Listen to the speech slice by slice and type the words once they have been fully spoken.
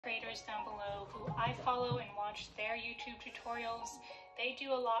creators down below who I follow and watch their YouTube tutorials. They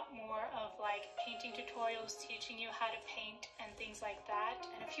do a lot more of like painting tutorials, teaching you how to paint and things like that.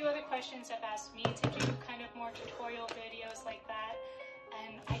 And a few other questions have asked me to do kind of more tutorial videos like that.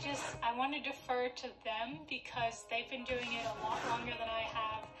 And I want to defer to them because they've been doing it a lot longer than I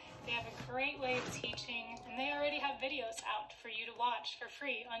have. They have a great way of teaching, and they already have videos out for you to watch for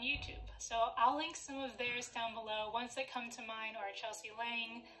free on YouTube. So I'll link some of theirs down below. Ones that come to mind are Chelsea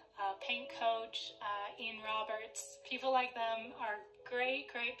Lang, Paint Coach, Ian Roberts. People like them are great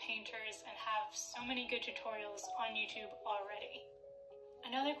painters and have so many good tutorials on YouTube already.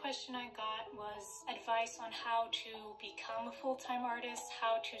 Another question I got was advice on how to become a full-time artist,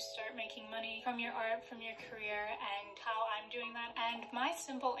 how to start making money from your art, from your career, and how I'm doing that. And my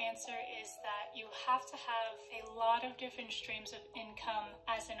simple answer is that you have to have a lot of different streams of income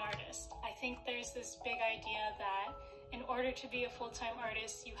as an artist. I think there's this big idea that in order to be a full-time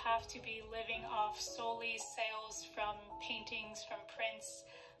artist, you have to be living off solely sales from paintings, from prints,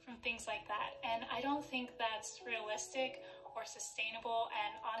 from things like that. And I don't think that's realistic or sustainable,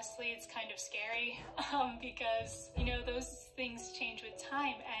 and honestly it's kind of scary because those things change with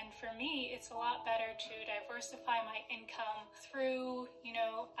time. And for me, it's a lot better to diversify my income through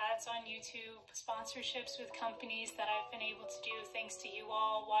ads on YouTube, sponsorships with companies that I've been able to do thanks to you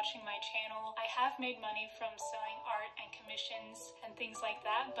all watching my channel. I have made money from selling art and commissions and things like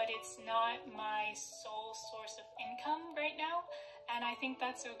that, but it's not my sole source of income right now. And I think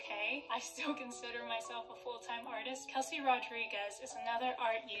that's okay. I still consider myself a full-time artist. Kelsey Rodriguez is another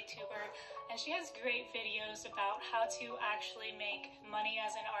art YouTuber, and she has great videos about how to actually make money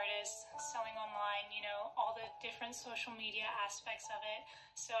as an artist, selling online, all the different social media aspects of it.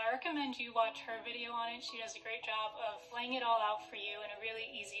 So I recommend you watch her video on it. She does a great job of laying it all out for you in a really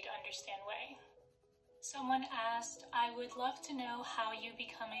easy to understand way. Someone asked, I would love to know how you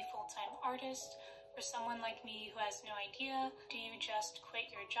become a full-time artist. For someone like me who has no idea, do you just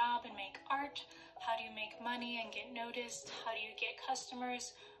quit your job and make art? How do you make money and get noticed? How do you get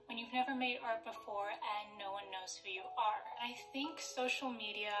customers when you've never made art before and no one knows who you are? And I think social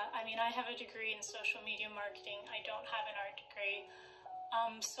media, I have a degree in social media marketing. I don't have an art degree.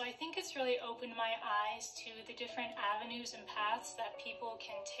 So I think it's really opened my eyes to the different avenues and paths that people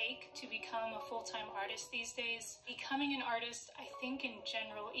can take to become a full-time artist these days. Becoming an artist, I think in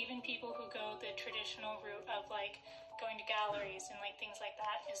general, even people who go the traditional route of like going to galleries and like things like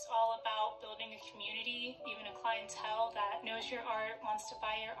that, is all about building a community, even a clientele that knows your art, wants to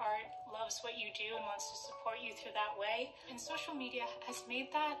buy your art, loves what you do, and wants to support you through that way. And social media has made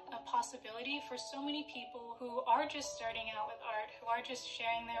that a possibility for so many people who are just starting out with art, who are just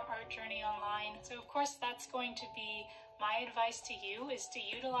sharing their art journey online. So of course that's going to be my advice to you, is to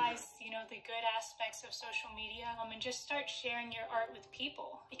utilize, the good aspects of social media and just start sharing your art with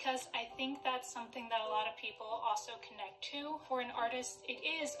people, because I think that's something that a lot of people also connect to. For an artist, it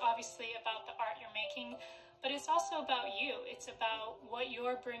is obviously about the art you're making, but it's also about you. It's about what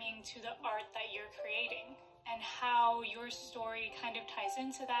you're bringing to the art that you're creating and how your story kind of ties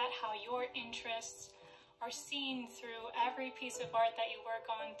into that, how your interests are seen through every piece of art that you work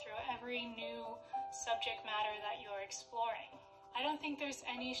on, through every new subject matter that you're exploring. I don't think there's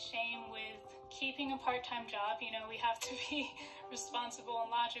any shame with keeping a part-time job. We have to be responsible and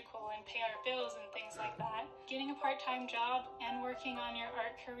logical and pay our bills and things like that. Getting a part-time job and working on your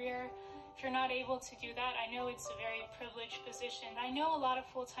art career, if you're not able to do that, I know it's a very privileged position. I know a lot of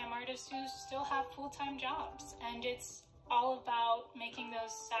full-time artists who still have full-time jobs, and it's all about making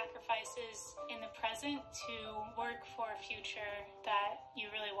those sacrifices in the present to work for a future that you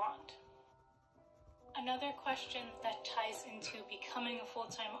really want. Another question that ties into becoming a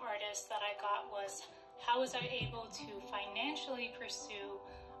full-time artist that I got was, how was I able to financially pursue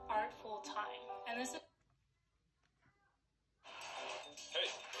art full-time? And this is... Hey,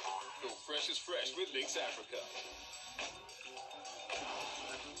 feel fresh is fresh with Links Africa.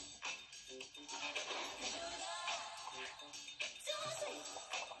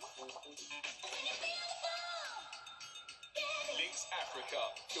 Links Africa.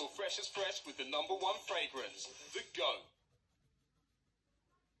 Feel fresh as fresh with the #1 fragrance, The Go.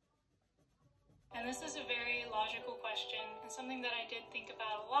 And this is a very logical question and something that I did think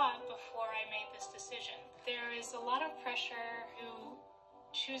about a lot before I made this decision. There is a lot of pressure who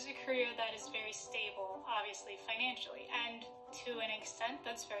choose a career that is very stable, obviously financially, and to an extent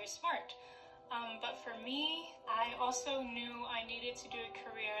that's very smart. But for me, I also knew I needed to do a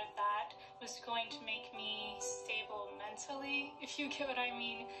career that was going to make me stable mentally, if you get what I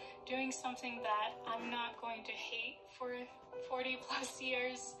mean. Doing something that I'm not going to hate for 40 plus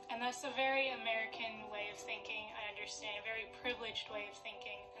years. And that's a very American way of thinking, I understand, a very privileged way of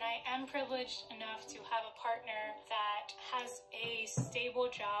thinking. And I am privileged enough to have a partner that has a stable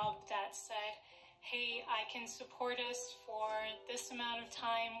job that said, hey, I can support us for this amount of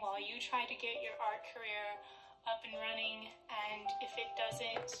time while you try to get your art career up and running, and if it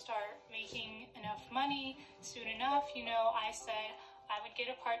doesn't start making enough money soon enough, you know, I said I would get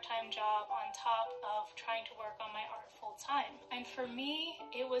a part-time job on top of trying to work on my art full-time. And for me,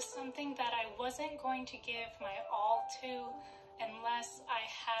 it was something that I wasn't going to give my all to unless I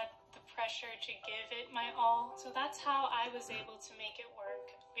had the pressure to give it my all. So that's how I was able to make it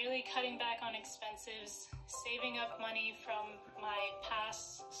work. Really cutting back on expenses, saving up money from my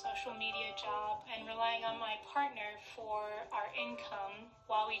past social media job, and relying on my partner for our income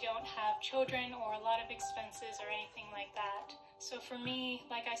while we don't have children or a lot of expenses or anything like that. So for me,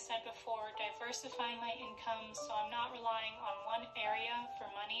 like I said before, diversifying my income so I'm not relying on one area for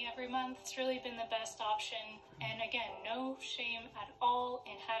money every month, it's really been the best option. And again, no shame at all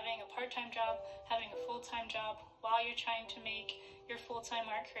in having a part-time job, having a full-time job while you're trying to make your full-time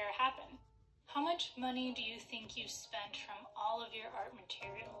art career happen. How much money do you think you spent from all of your art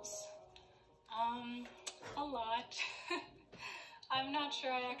materials? A lot. I'm not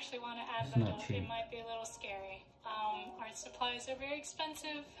sure I actually want to add that up. It might be a little scary. Art supplies are very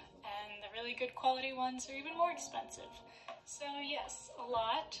expensive, and the really good quality ones are even more expensive. So yes, a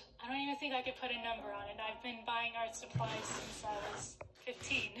lot. I don't even think I could put a number on it. I've been buying art supplies since I was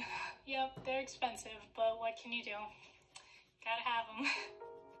 15. Yep, they're expensive, but what can you do? Gotta have them.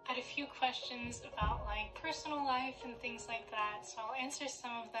 I had a few questions about like personal life and things like that, so I'll answer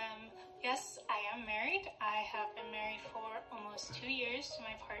some of them. Yes, I am married. I have been married for almost 2 years to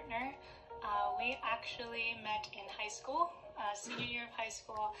my partner. We actually met in high school, senior year of high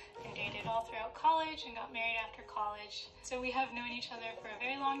school, and dated all throughout college and got married after college. So we have known each other for a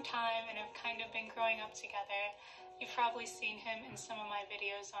very long time and have kind of been growing up together. You've probably seen him in some of my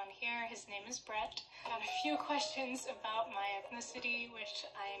videos on here. His name is Brett. Got a few questions about my ethnicity, which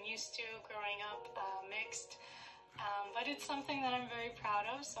I am used to growing up mixed, but it's something that I'm very proud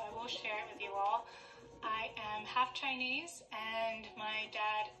of, so I will share it with you all. I am half Chinese and my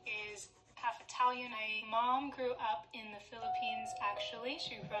dad is half Italian. My mom grew up in the Philippines, actually.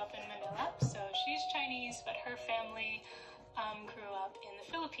 She grew up in Manila, so she's Chinese, but her family grew up in the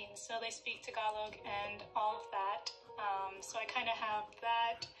Philippines, so they speak Tagalog and all of that. So I kind of have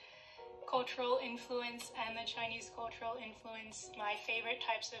that cultural influence and the Chinese cultural influence. My favorite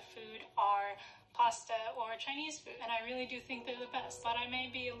types of food are pasta or Chinese food, and I really do think they're the best, but I may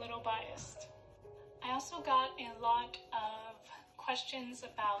be a little biased. I also got a lot of questions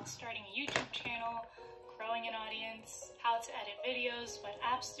about starting a YouTube channel, growing an audience, how to edit videos, what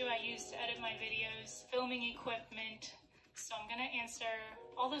apps do I use to edit my videos, filming equipment. So I'm gonna answer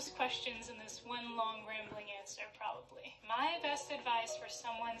all those questions in this one long rambling answer probably. My best advice for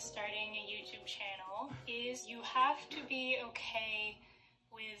someone starting a YouTube channel is you have to be okay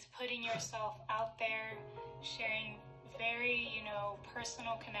with putting yourself out there, sharing very,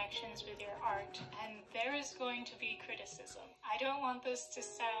 personal connections with your art, and there is going to be criticism. I don't want this to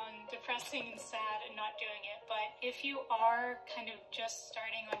sound depressing and sad and not doing it, but if you are kind of just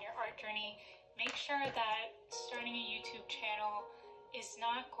starting on your art journey, make sure that starting a YouTube channel is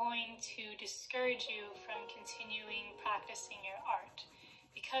not going to discourage you from continuing practicing your art,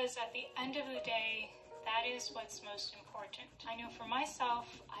 because at the end of the day, that is what's most important. I know for myself,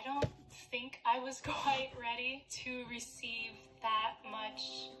 I don't think I was quite ready to receive that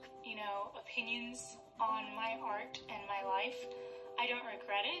much, opinions on my art and my life. I don't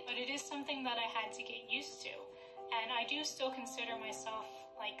regret it, but it is something that I had to get used to. And I do still consider myself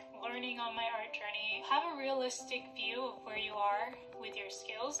like learning on my art journey. Have a realistic view of where you are with your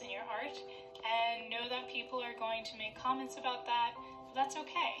skills and your art, and know that people are going to make comments about that, but that's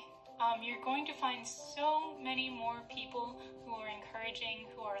okay. You're going to find so many more people who are encouraging,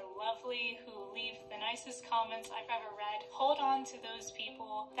 who are lovely, who leave the nicest comments I've ever read. Hold on to those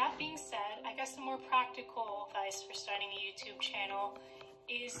people. That being said, I guess the more practical advice for starting a YouTube channel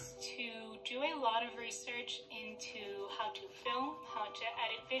is to do a lot of research into how to film, how to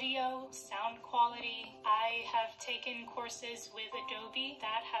edit video, sound quality. I have taken courses with Adobe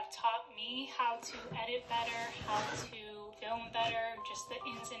that have taught me how to edit better, how to film better, just the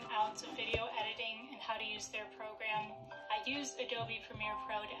ins and outs of video editing and how to use their program. I use Adobe Premiere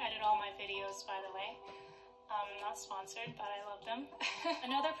Pro to edit all my videos, by the way. Not sponsored, but I love them.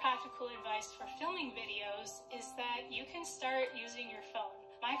 Another practical advice for filming videos is that you can start using your phone.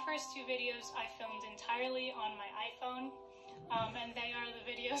 My first two videos I filmed entirely on my iPhone, and they are the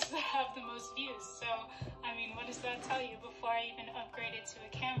videos that have the most views. So, I mean, what does that tell you before I even upgraded to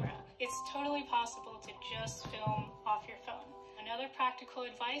a camera? It's totally possible to just film off your phone. Another practical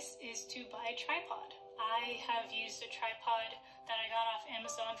advice is to buy a tripod. I have used a tripod that I got off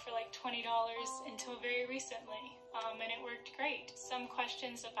Amazon for like $20 until very recently, and it worked great. Some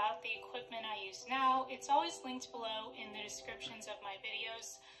questions about the equipment I use now, it's always linked below in the descriptions of my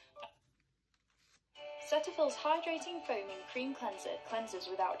videos. Cetaphil's Hydrating Foaming Cream Cleanser cleanses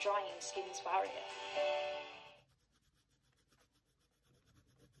without drying skin's barrier.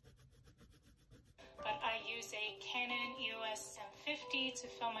 But I use a Canon EOS M50 to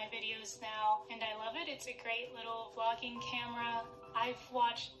film my videos now, and I love it. It's a great little vlogging camera. I've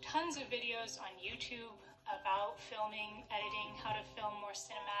watched tons of videos on YouTube about filming, editing, how to film more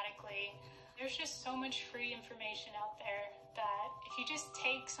cinematically. There's just so much free information out there that if you just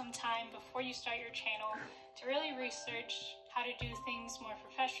take some time before you start your channel to really research how to do things more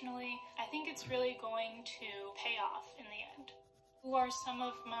professionally, I think it's really going to pay off in the end. Who are some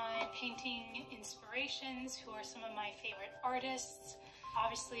of my painting inspirations? Who are some of my favorite artists?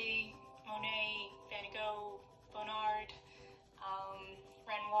 Obviously, Monet, Van Gogh, Bonnard,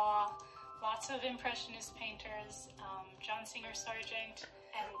 Renoir, lots of Impressionist painters, John Singer Sargent,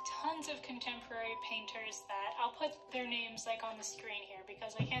 and tons of contemporary painters that I'll put their names like on the screen here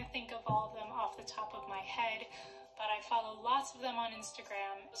because I can't think of all of them off the top of my head, but I follow lots of them on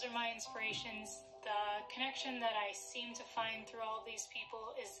Instagram. Those are my inspirations. The connection that I seem to find through all of these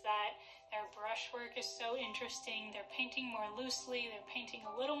people is that their brushwork is so interesting. They're painting more loosely, they're painting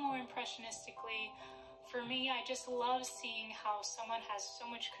a little more impressionistically. For me, I just love seeing how someone has so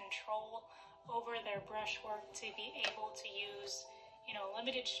much control over their brushwork to be able to use, you know,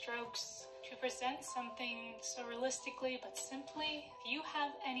 limited strokes to present something so realistically but simply. If you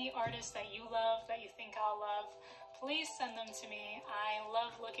have any artists that you love, that you think I'll love, please send them to me. I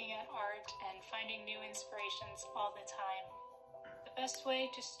love looking at art and finding new inspirations all the time. The best way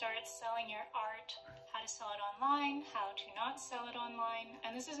to start selling your art, how to sell it online, how to not sell it online,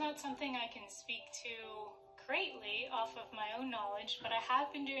 and this is not something I can speak to greatly off of my own knowledge, but I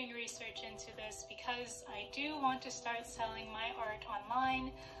have been doing research into this because I do want to start selling my art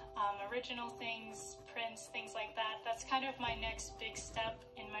online, original things, prints, things like that. That's kind of my next big step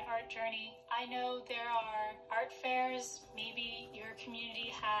in my art journey. I know there are art fairs, maybe your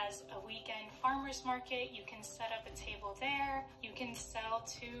community has a weekend farmers market, you can set up a table there, you can sell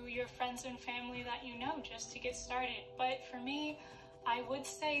to your friends and family that you know just to get started. But for me, I would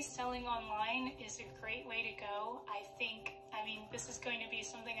say selling online is a great way to go. I mean, this is going to be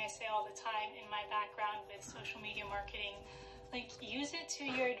something I say all the time in my background with social media marketing. Like, use it to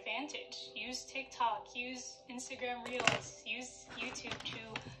your advantage. Use TikTok, use Instagram Reels, use YouTube to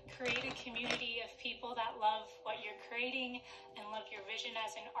create a community of people that love what you're creating and love your vision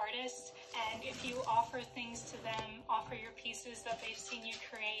as an artist. And if you offer things to them, offer your pieces that they've seen you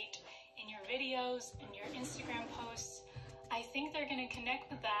create in your videos, in your Instagram posts, I think they're going to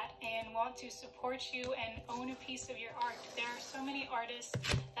connect with that and want to support you and own a piece of your art. There are so many artists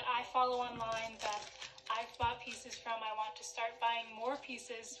that I follow online that I've bought pieces from. I want to start buying more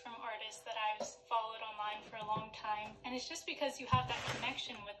pieces from artists that I've followed online for a long time. And it's just because you have that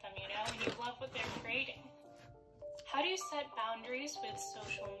connection with them, you know, and you love what they're creating. How do you set boundaries with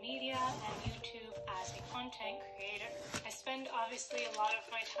social media and YouTube as a content creator? I spend obviously a lot of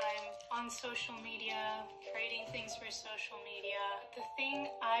my time on social media, creating things for social media. The thing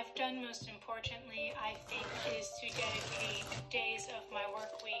I've done most importantly, I think, is to dedicate days of my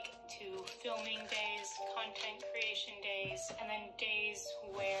work week to filming days, content creation days, and then days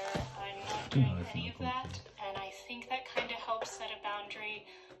where I'm not doing any of that. And I think that kind of helps set a boundary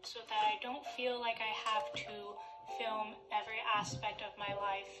so that I don't feel like I have to film every aspect of my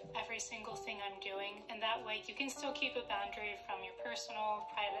life, every single thing I'm doing, and that way you can still keep a boundary from your personal,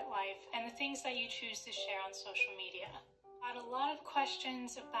 private life and the things that you choose to share on social media. I had a lot of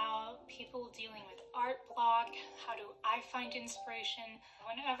questions about people dealing with art block. How do I find inspiration?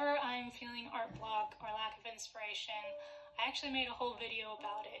 Whenever I'm feeling art block or lack of inspiration, I actually made a whole video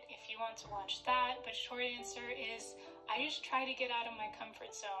about it if you want to watch that, but short answer is I just try to get out of my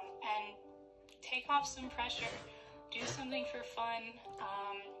comfort zone and take off some pressure. Do something for fun,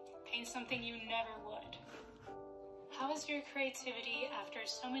 paint something you never would. How is your creativity after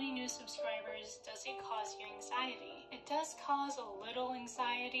so many new subscribers? Does it cause you anxiety? It does cause a little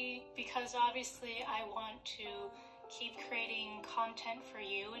anxiety because obviously I want to keep creating content for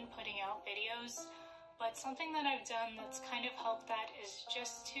you and putting out videos, but something that I've done that's kind of helped that is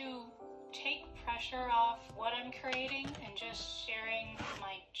just to take pressure off what I'm creating and just sharing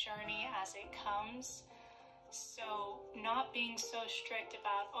my journey as it comes. So not being so strict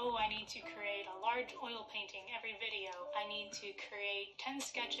about, oh, I need to create a large oil painting every video. I need to create 10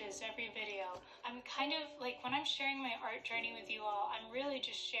 sketches every video. I'm kind of like, when I'm sharing my art journey with you all, I'm really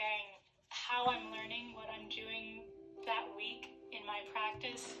just sharing how I'm learning, what I'm doing that week in my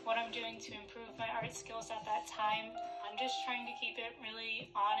practice, what I'm doing to improve my art skills at that time. I'm just trying to keep it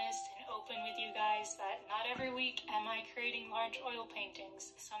really honest and open with you guys that not every week am I creating large oil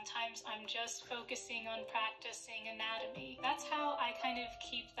paintings. Sometimes I'm just focusing on practicing anatomy. That's how I kind of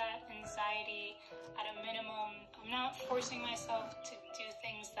keep that anxiety at a minimum. I'm not forcing myself to do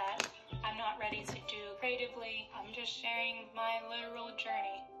things that I'm not ready to do creatively. I'm just sharing my literal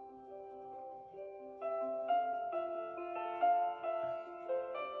journey.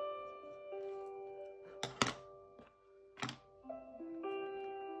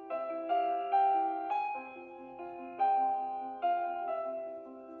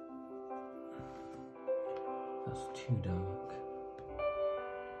 That's too dark.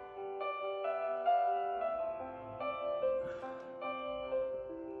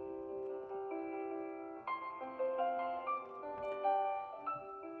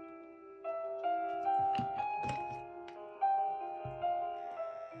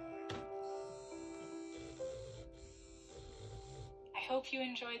 I hope you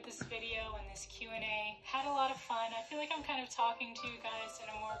enjoyed this video and this Q&A. Had a lot of fun. I feel like I'm kind of talking to you guys in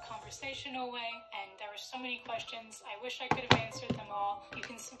a more conversational way, and there were so many questions. I wish I could have answered them all. You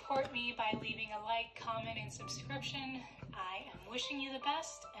can support me by leaving a like, comment, and subscription. I am wishing you the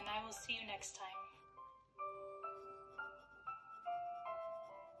best, and I will see you next time.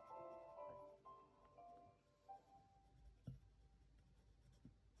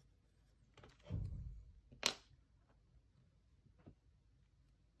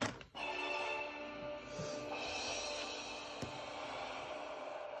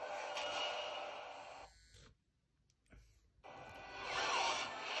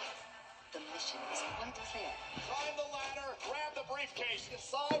 Climb the ladder, grab the briefcase,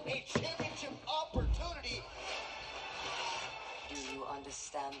 decide a championship opportunity. Do you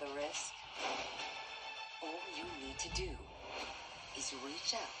understand the risk? All you need to do is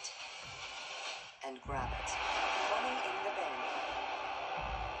reach out and grab it. Running in the barrier.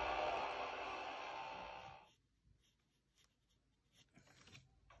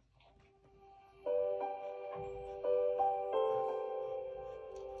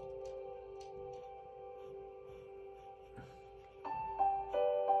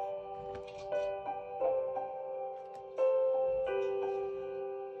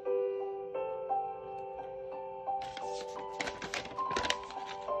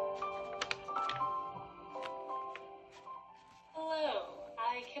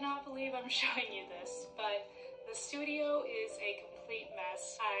 I'm showing you this, but the studio is a complete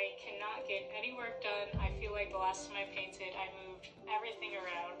mess. I cannot get any work done. I feel like the last time I painted, I moved everything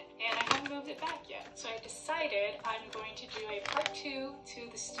around, and I haven't moved it back yet. So I decided I'm going to do a part 2 to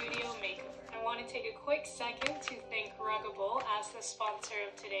the studio makeover. I want to take a quick second to thank Ruggable as the sponsor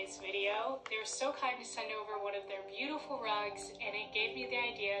of today's video. They were so kind to send over one of their beautiful rugs, and it gave me the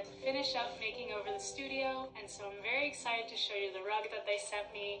idea to finish up making over the studio, and so I'm very excited to show you the rug that they sent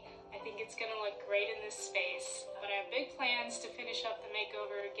me. I think it's gonna look great in this space, but I have big plans to finish up the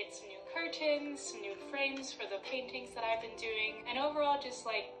makeover, get some new curtains, some new frames for the paintings that I've been doing, and overall just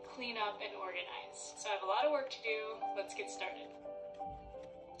like clean up and organize. So I have a lot of work to do. Let's get started.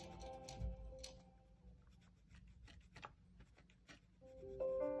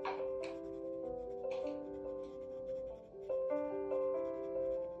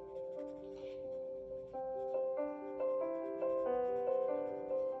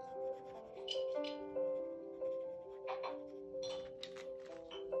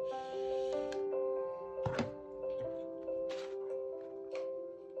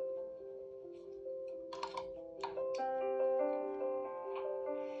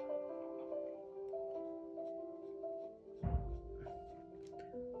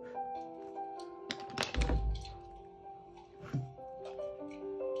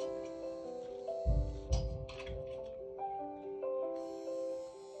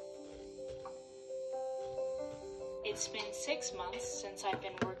 It's been 6 months since I've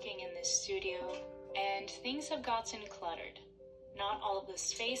been working in this studio, and things have gotten cluttered. Not all of the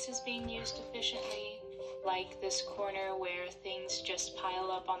space is being used efficiently, like this corner where things just pile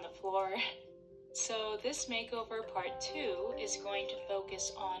up on the floor. So this makeover part 2 is going to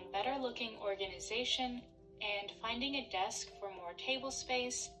focus on better looking organization and finding a desk for more table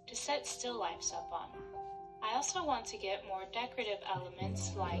space to set still lifes up on. I also want to get more decorative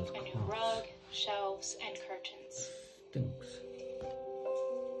elements like a new rug, shelves, and curtains. Stinks.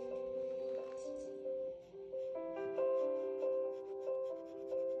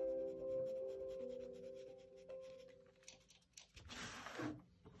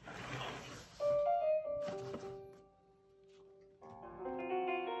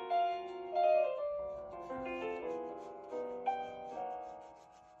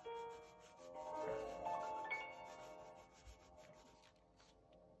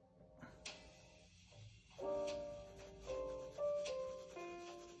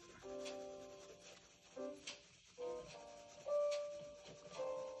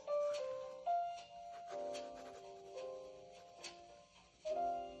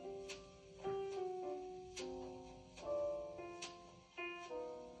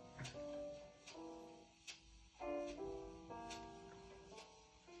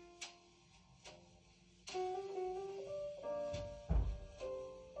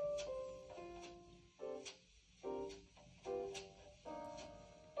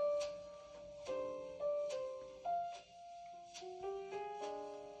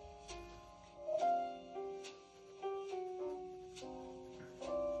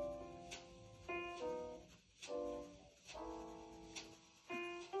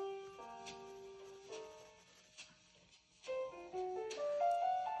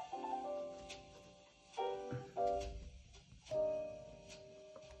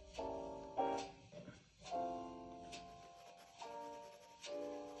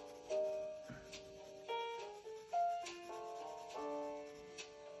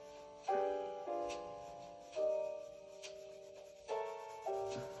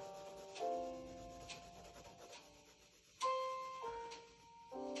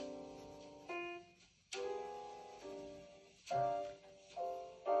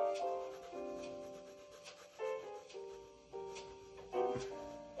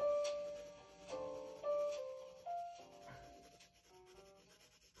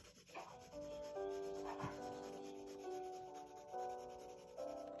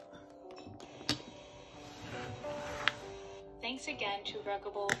 Thanks again to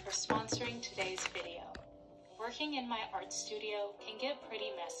Ruggable for sponsoring today's video. Working in my art studio can get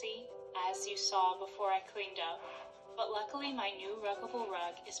pretty messy, as you saw before I cleaned up, but luckily my new Ruggable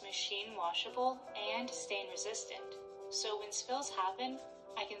rug is machine washable and stain resistant, so when spills happen,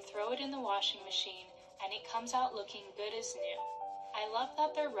 I can throw it in the washing machine and it comes out looking good as new. I love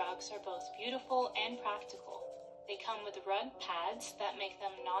that their rugs are both beautiful and practical. They come with rug pads that make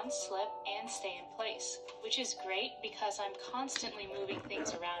them non-slip and stay in place, which is great because I'm constantly moving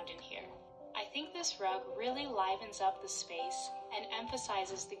things around in here. I think this rug really livens up the space and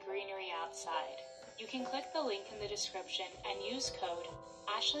emphasizes the greenery outside. You can click the link in the description and use code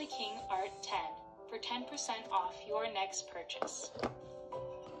AshleyKingArt10 for 10% off your next purchase.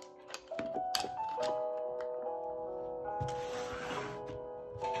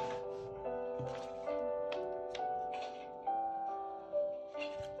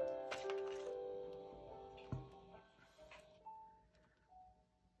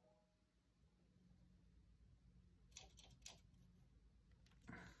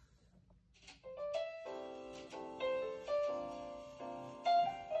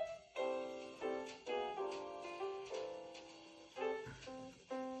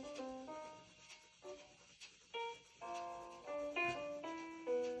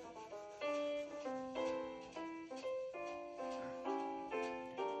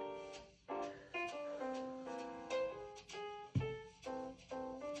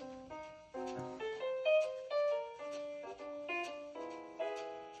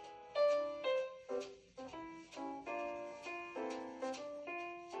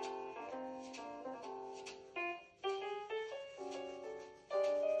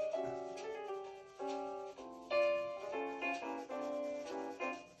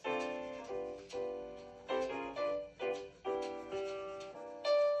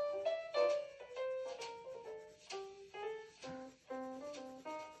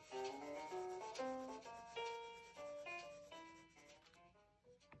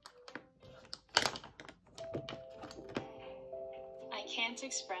 I can't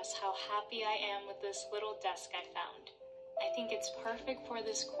express how happy I am with this little desk I found. I think it's perfect for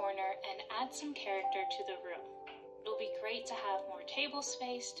this corner and adds some character to the room. It'll be great to have more table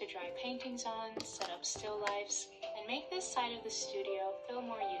space to dry paintings on, set up still lifes, and make this side of the studio feel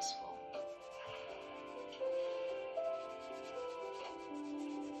more useful.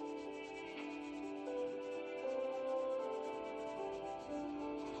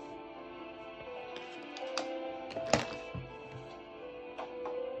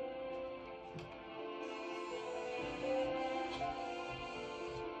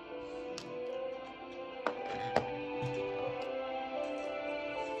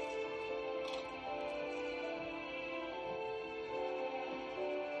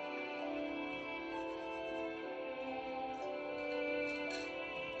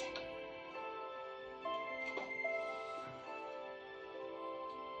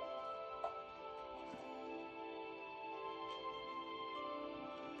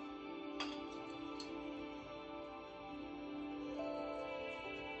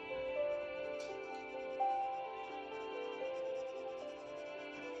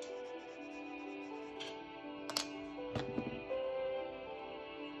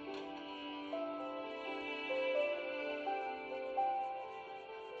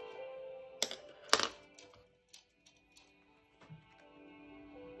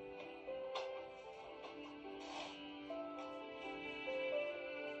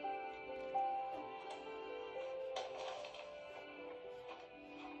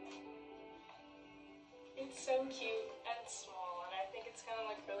 It's so cute and small, and I think it's gonna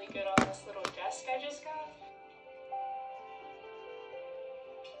look really good on this little desk I just got.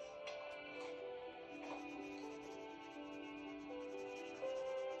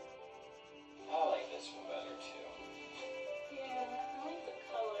 I like this one better too. Yeah, I like the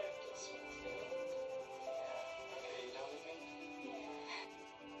color of this one too. Yeah. Okay, you done with me? Yeah.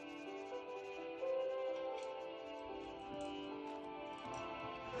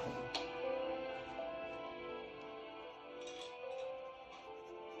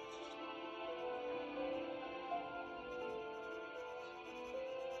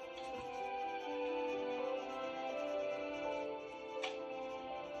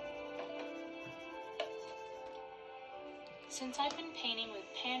 Since I've been painting with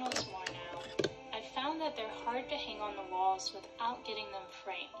panels more now, I've found that they're hard to hang on the walls without getting them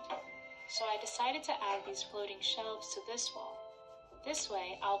framed. So I decided to add these floating shelves to this wall. This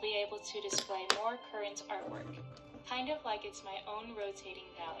way, I'll be able to display more current artwork, kind of like it's my own rotating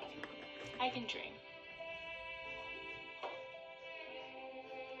gallery. I can dream.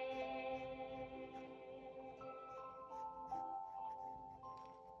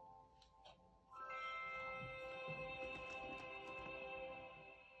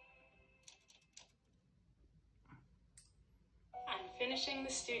 I'm finishing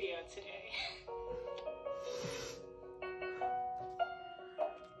the studio today.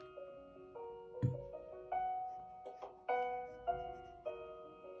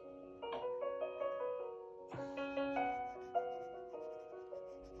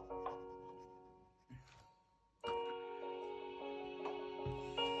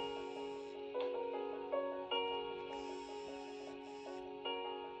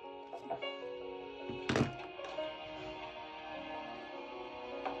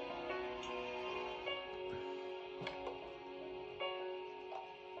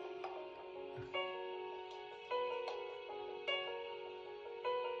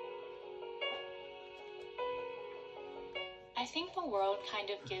 I think the world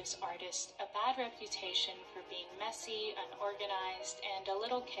kind of gives artists a bad reputation for being messy, unorganized, and a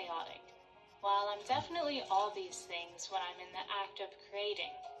little chaotic. While I'm definitely all these things when I'm in the act of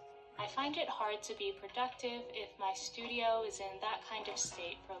creating, I find it hard to be productive if my studio is in that kind of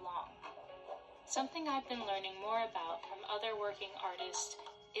state for long. Something I've been learning more about from other working artists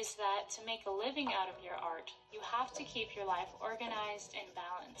is that to make a living out of your art, you have to keep your life organized and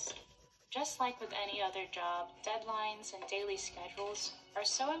balanced. Just like with any other job, deadlines and daily schedules are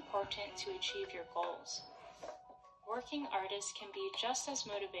so important to achieve your goals. Working artists can be just as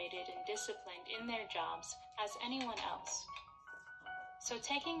motivated and disciplined in their jobs as anyone else. So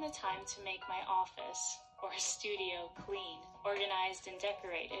taking the time to make my office, or studio, clean, organized, and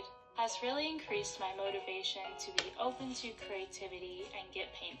decorated has really increased my motivation to be open to creativity and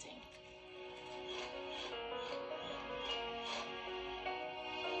get painting.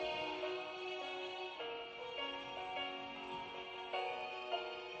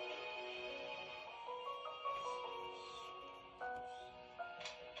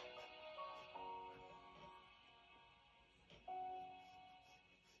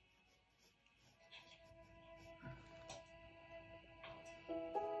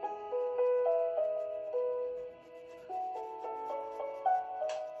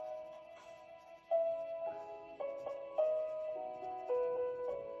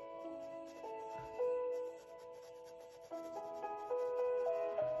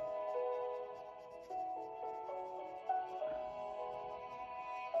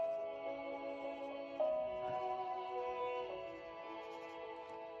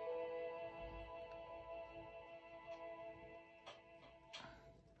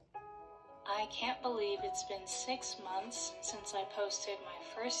 I can't believe it's been 6 months since I posted my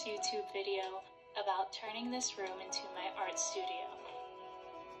first YouTube video about turning this room into my art studio.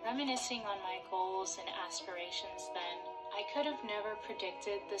 Reminiscing on my goals and aspirations then, I could have never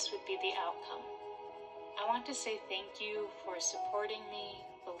predicted this would be the outcome. I want to say thank you for supporting me,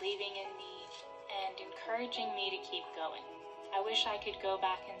 believing in me, and encouraging me to keep going. I wish I could go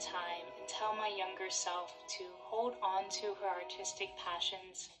back in time and tell my younger self to hold on to her artistic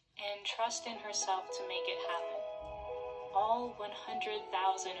passions and trust in herself to make it happen. All 100,000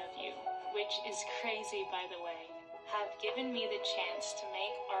 of you, which is crazy by the way, have given me the chance to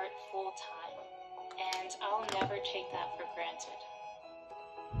make art full-time, and I'll never take that for granted.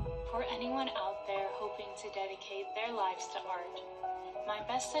 For anyone out there hoping to dedicate their lives to art, my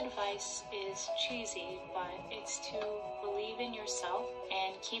best advice is cheesy, but it's to believe in yourself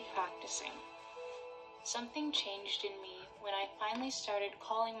and keep practicing. Something changed in me when I finally started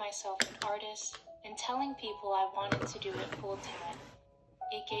calling myself an artist and telling people I wanted to do it full time.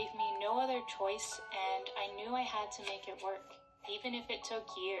 It gave me no other choice, and I knew I had to make it work, even if it took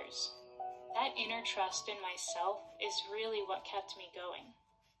years. That inner trust in myself is really what kept me going.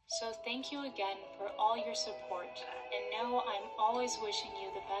 So thank you again for all your support, and know I'm always wishing you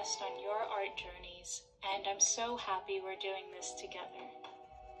the best on your art journeys, and I'm so happy we're doing this together.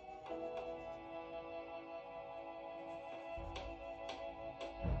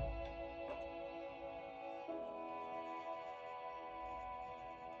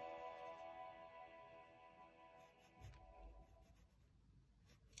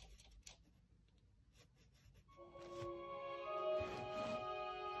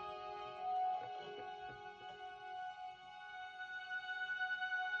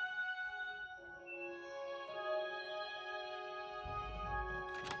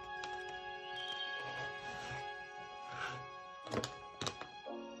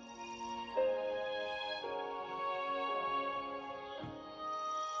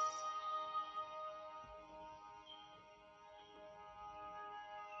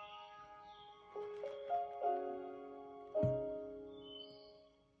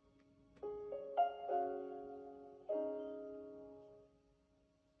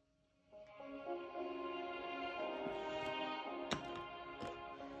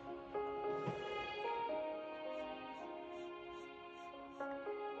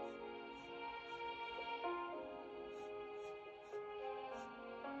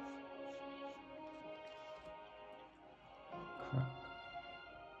 Crap.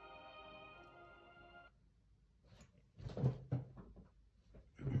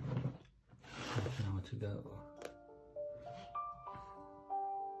 Half an hour to go.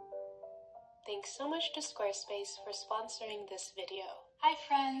 Thanks so much to Squarespace for sponsoring this video. Hi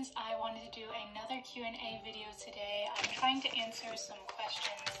friends, I wanted to do another Q&A video today. I'm trying to answer some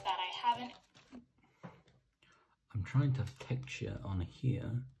questions that I haven't. I'm trying to have texture on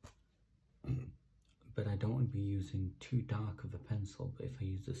here, but I don't want to be using too dark of a pencil. But if I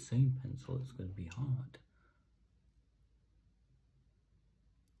use the same pencil, it's going to be hard.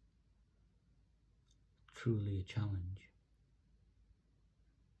 Truly a challenge.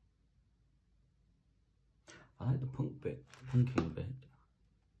 I like the punking bit.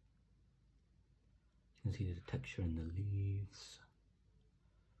 You can see the texture in the leaves.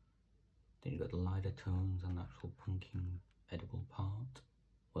 Then you've got the lighter tones and the actual punking edible part.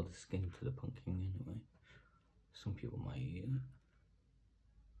 Well, the skin to the punking anyway. Some people might eat it.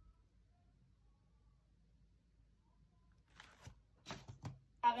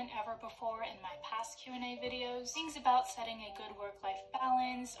 Haven't ever before in my past Q&A videos. Things about setting a good work-life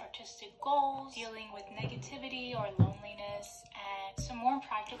balance, artistic goals, dealing with negativity or loneliness, and some more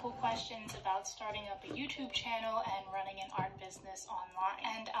practical questions about starting up a YouTube channel and running an art business online.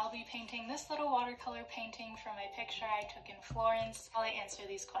 And I'll be painting this little watercolor painting from a picture I took in Florence while I answer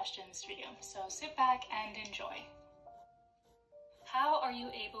these questions for you. So sit back and enjoy. How are you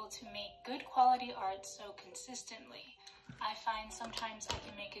able to make good quality art so consistently? I find sometimes I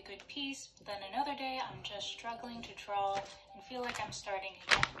can make a good piece, but then another day I'm just struggling to draw and feel like I'm starting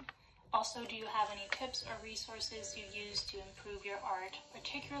again. Also, do you have any tips or resources you use to improve your art,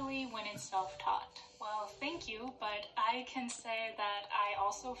 particularly when it's self-taught? Well, thank you, but I can say that I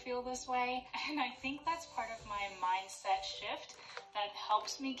also feel this way, and I think that's part of my mindset shift that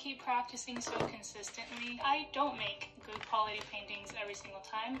helps me keep practicing so consistently. I don't make good quality paintings every single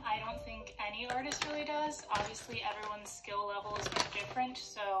time. I don't think any artist really does. Obviously, everyone's skill levels are different,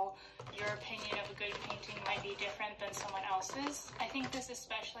 so your opinion of a good painting might be different than someone else's. I think this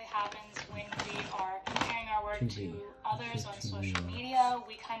especially happens when we are comparing our work to others on social media.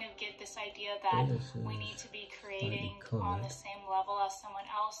 We kind of get this idea that we need to be creating on the same level as someone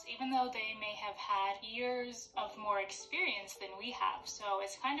else, even though they may have had years of more experience than we have. So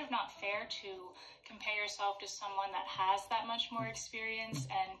it's kind of not fair to compare yourself to someone that has that much more experience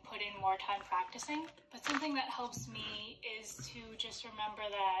and put in more time practicing. But something that helps me is to just remember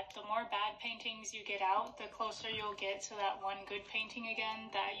that the more bad paintings you get out, the closer you'll get to that one good painting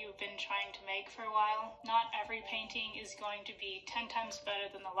again that you've been trying to make for a while. Not every painting is going to be 10 times better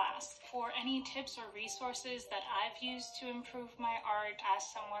than the last. For any tips or resources that I've used to improve my art as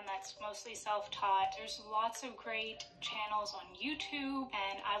someone that's mostly self-taught, there's lots of great channels on YouTube,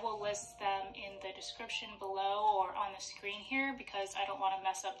 and I will list them in the description below or on the screen here because I don't want to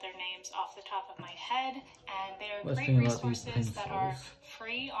mess up their names off the top of my head. And they're great resources that are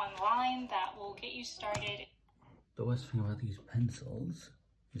free online that will get you started. The worst thing about these pencils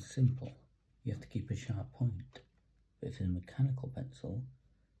is simple. You have to keep a sharp point. But if it's a mechanical pencil,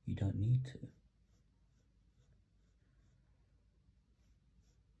 you don't need to.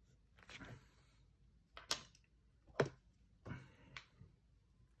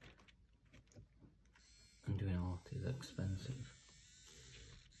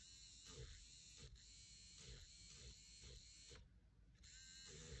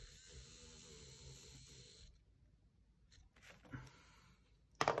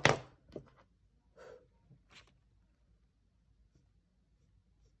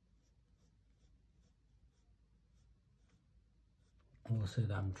 will say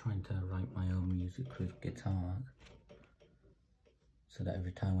that I'm trying to write my own music with guitar, so that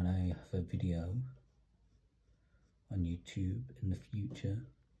every time when I have a video on YouTube in the future,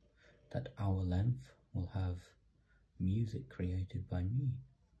 that hour length will have music created by me.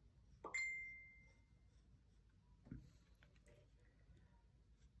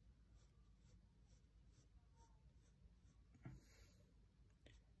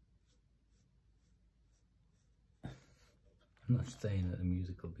 I'm not saying that the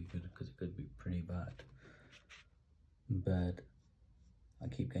music will be good, because it could be pretty bad, but I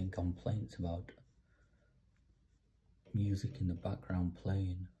keep getting complaints about music in the background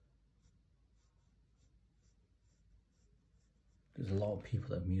playing. There's a lot of people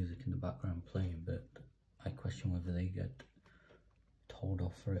that have music in the background playing, but I question whether they get told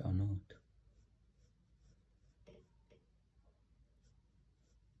off for it or not.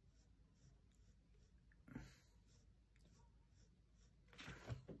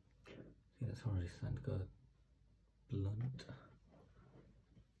 See, that's already starting to go blunt.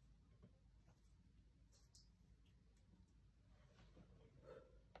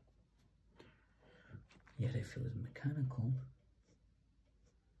 Yet if it was mechanical,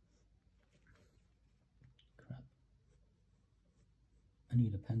 crap. I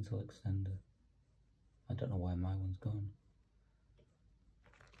need a pencil extender. I don't know why my one's gone.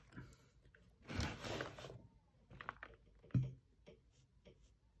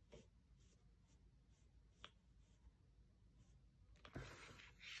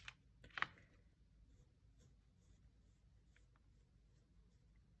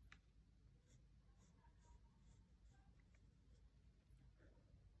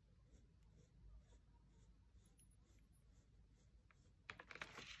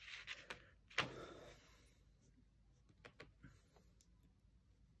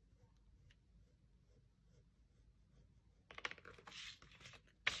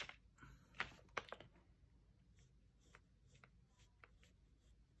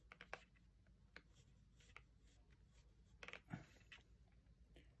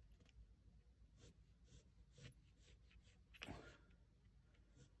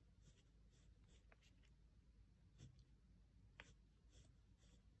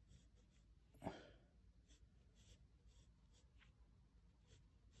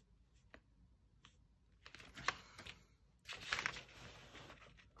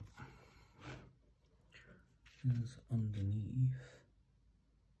 Is underneath.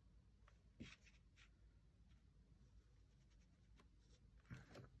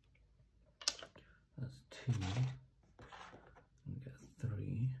 That's 2. And get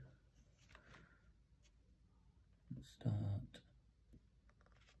 3. Let's start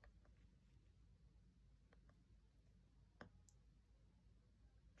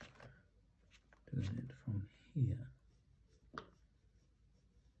doing it from here.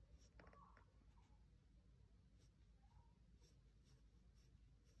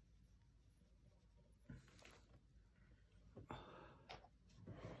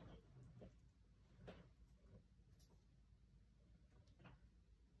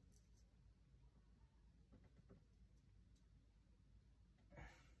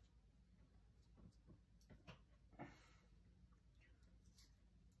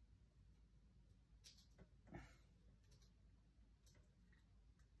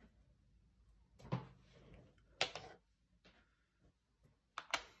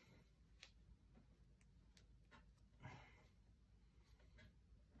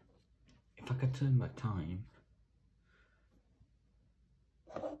 If I could turn back time,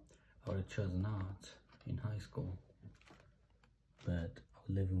 I would have chosen art in high school, but I was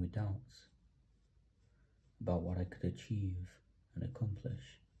living with doubts about what I could achieve and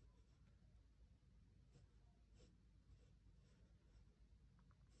accomplish.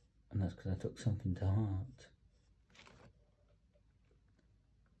 And that's because I took something to heart.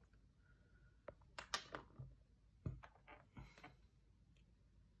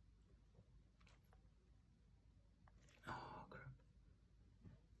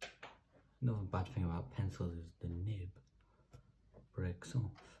 Another bad thing about pencils is the nib breaks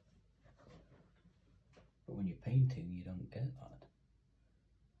off. But when you're painting, you don't get that.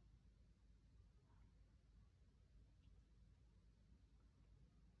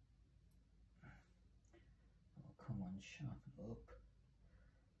 Oh, come on, sharpen up.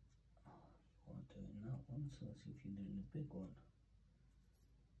 Oh, you weren't doing that one, so let's see if you're doing the big one.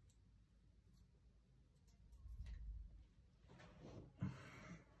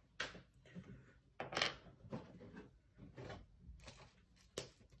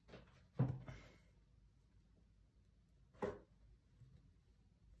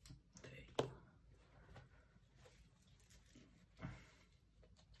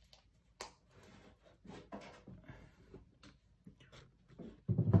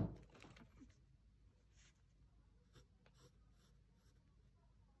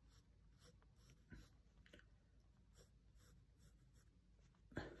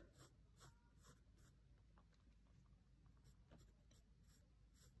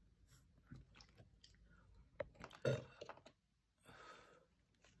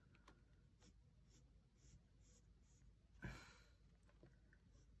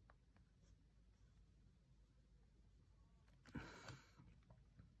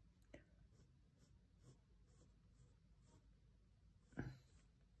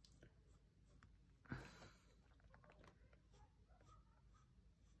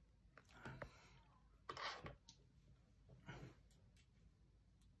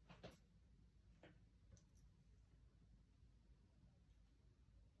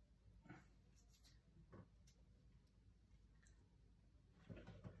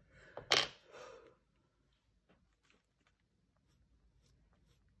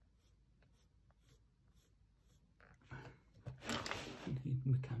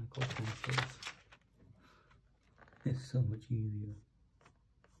 It's so much easier.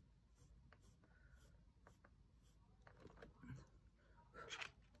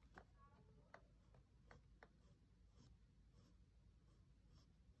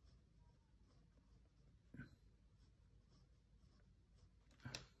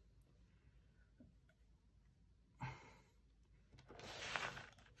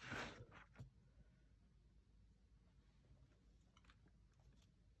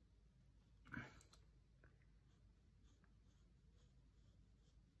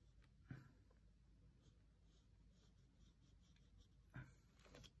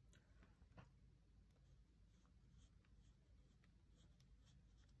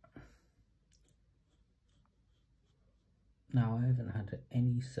 Now, I haven't had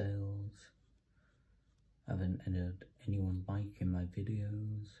any sales, I haven't had anyone liking my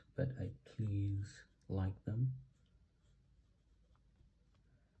videos, but I please like them.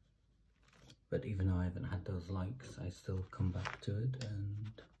 But even though I haven't had those likes, I still come back to it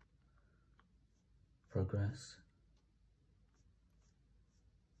and progress.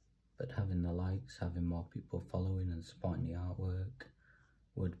 But having the likes, having more people following and supporting the artwork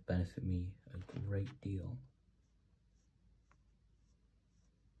would benefit me a great deal.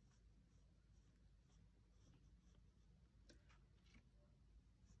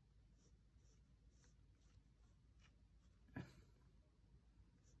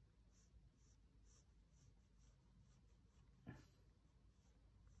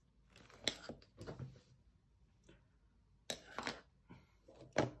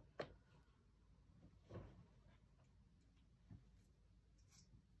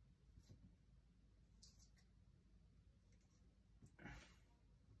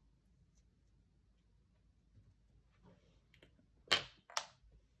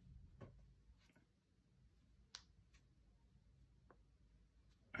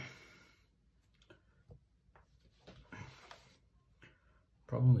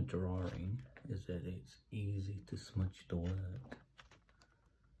 Problem with drawing is that it's easy to smudge the work.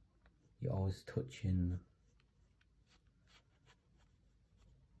 You're always touching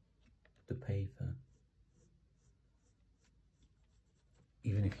the paper.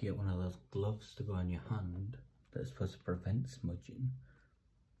 Even if you get one of those gloves to go on your hand that's supposed to prevent smudging,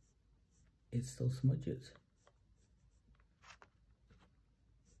 it still smudges.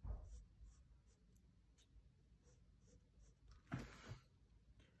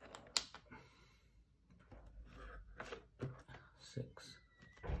 Six.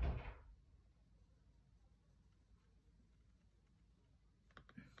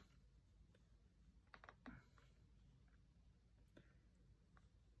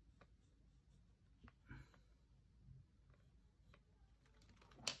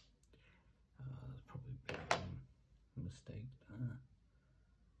 That's probably better.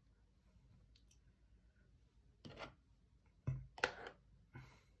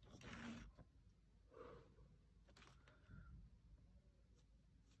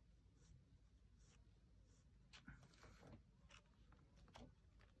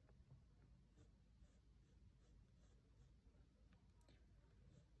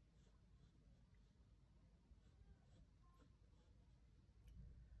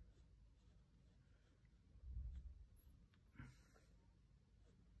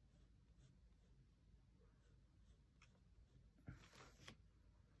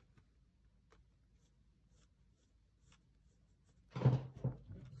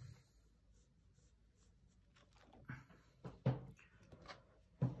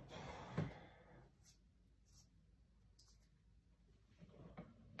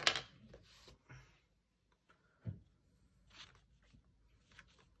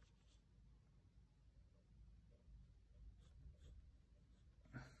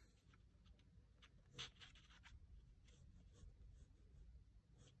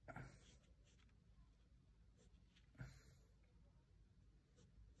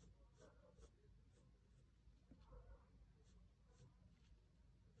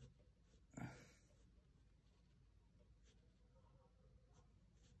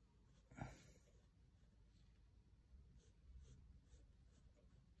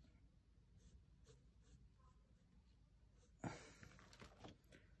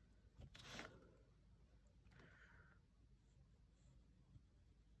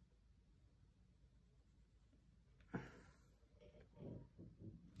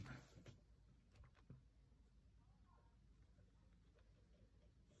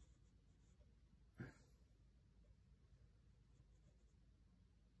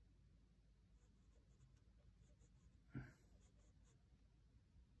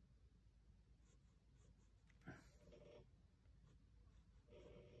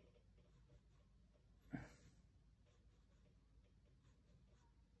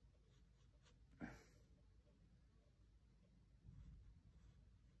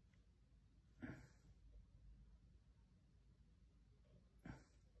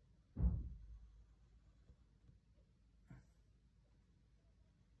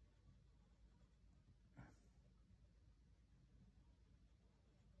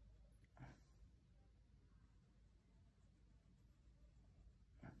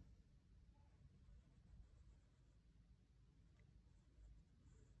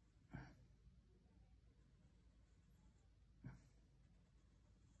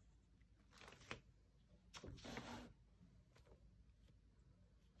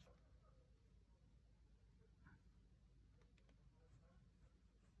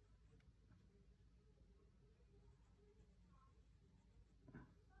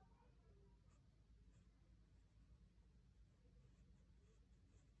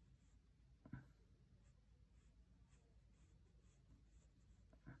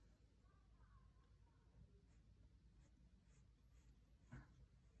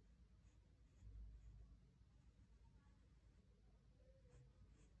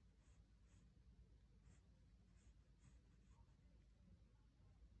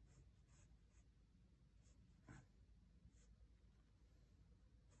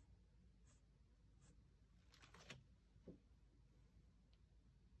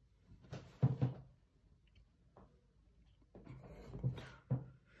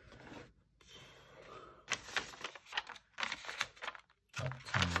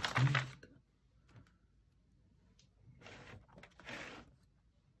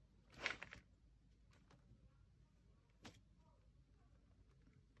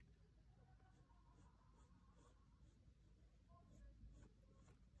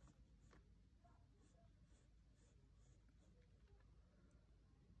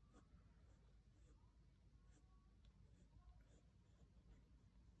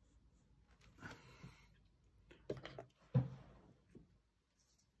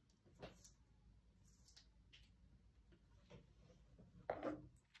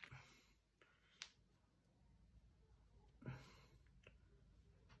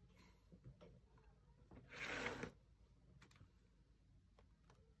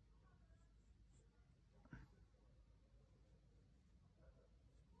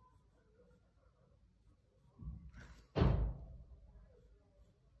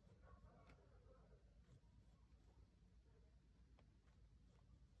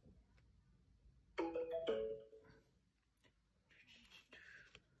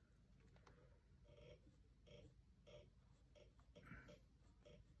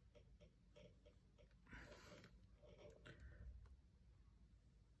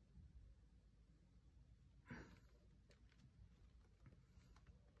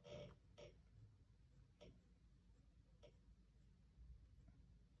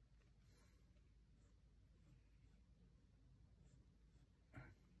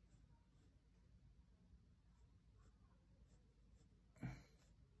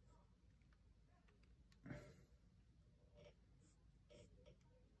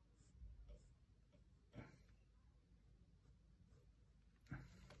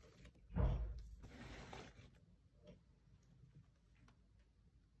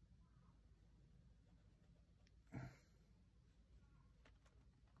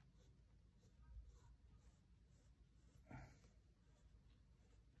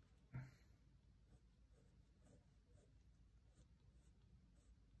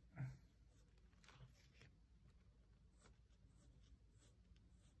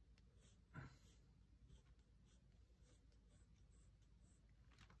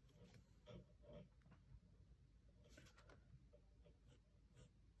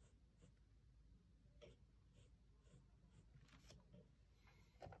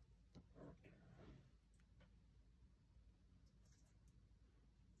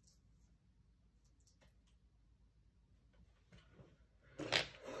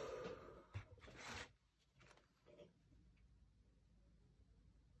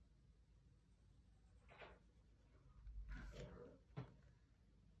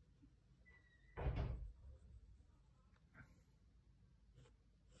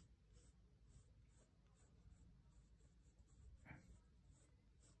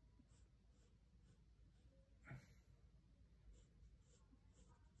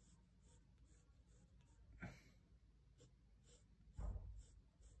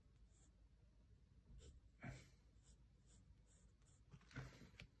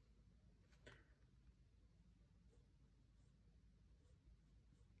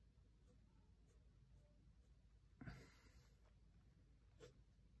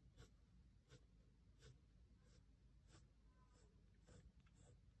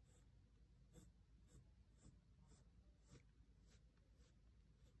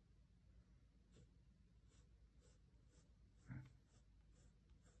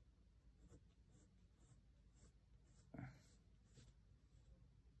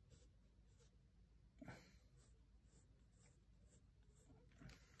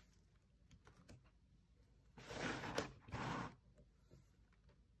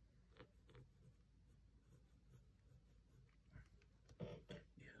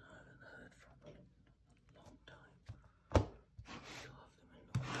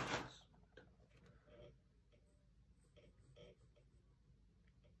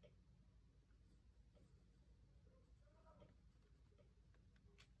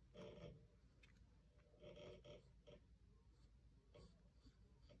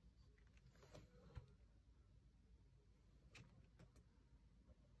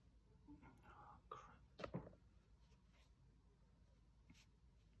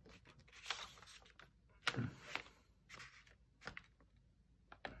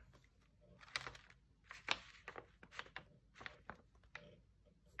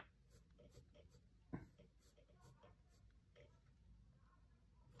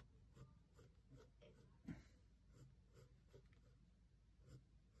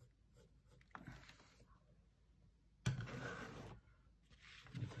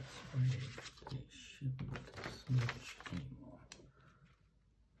 afraid.